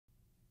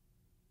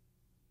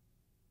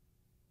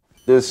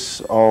This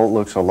all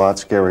looks a lot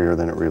scarier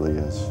than it really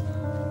is.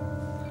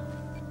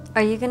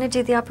 Are you going to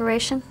do the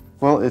operation?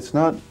 Well, it's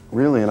not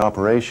really an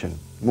operation,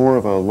 more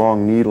of a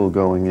long needle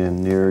going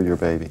in near your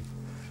baby.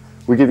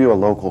 We give you a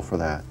local for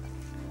that.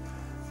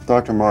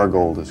 Dr.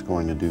 Margold is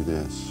going to do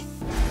this.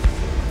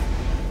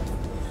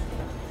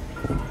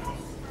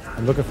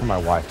 I'm looking for my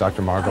wife.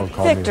 Dr. Margold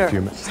called me a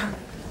few minutes.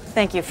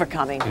 Thank you for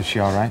coming. Is she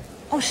all right?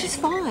 Oh, she's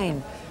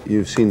fine.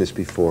 You've seen this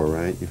before,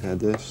 right? You've had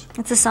this?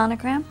 It's a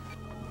sonogram?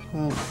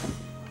 Well,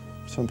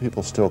 some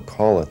people still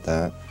call it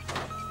that.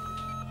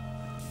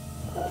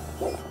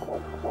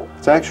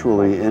 It's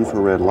actually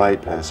infrared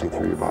light passing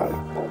through your body.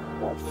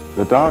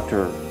 The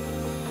doctor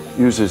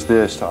uses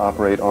this to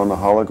operate on the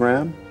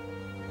hologram.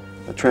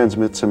 It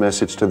transmits a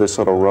message to this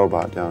little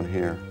robot down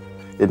here.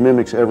 It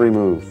mimics every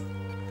move.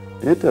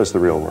 It does the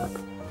real work.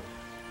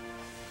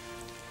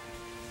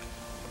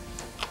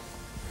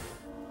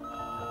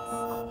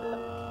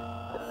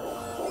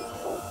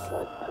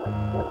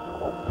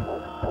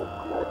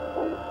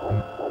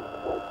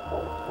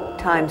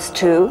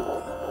 ×2.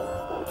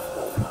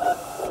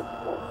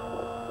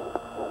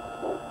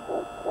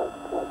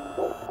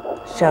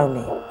 Show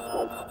me.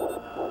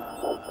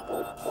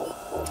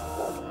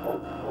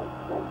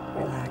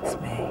 Relax,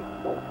 May.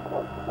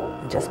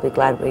 And just be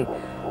glad we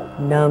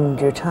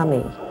numbed your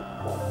tummy.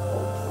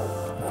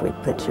 If we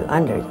put you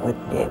under, you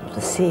wouldn't be able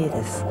to see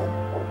this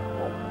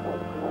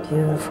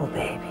beautiful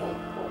baby.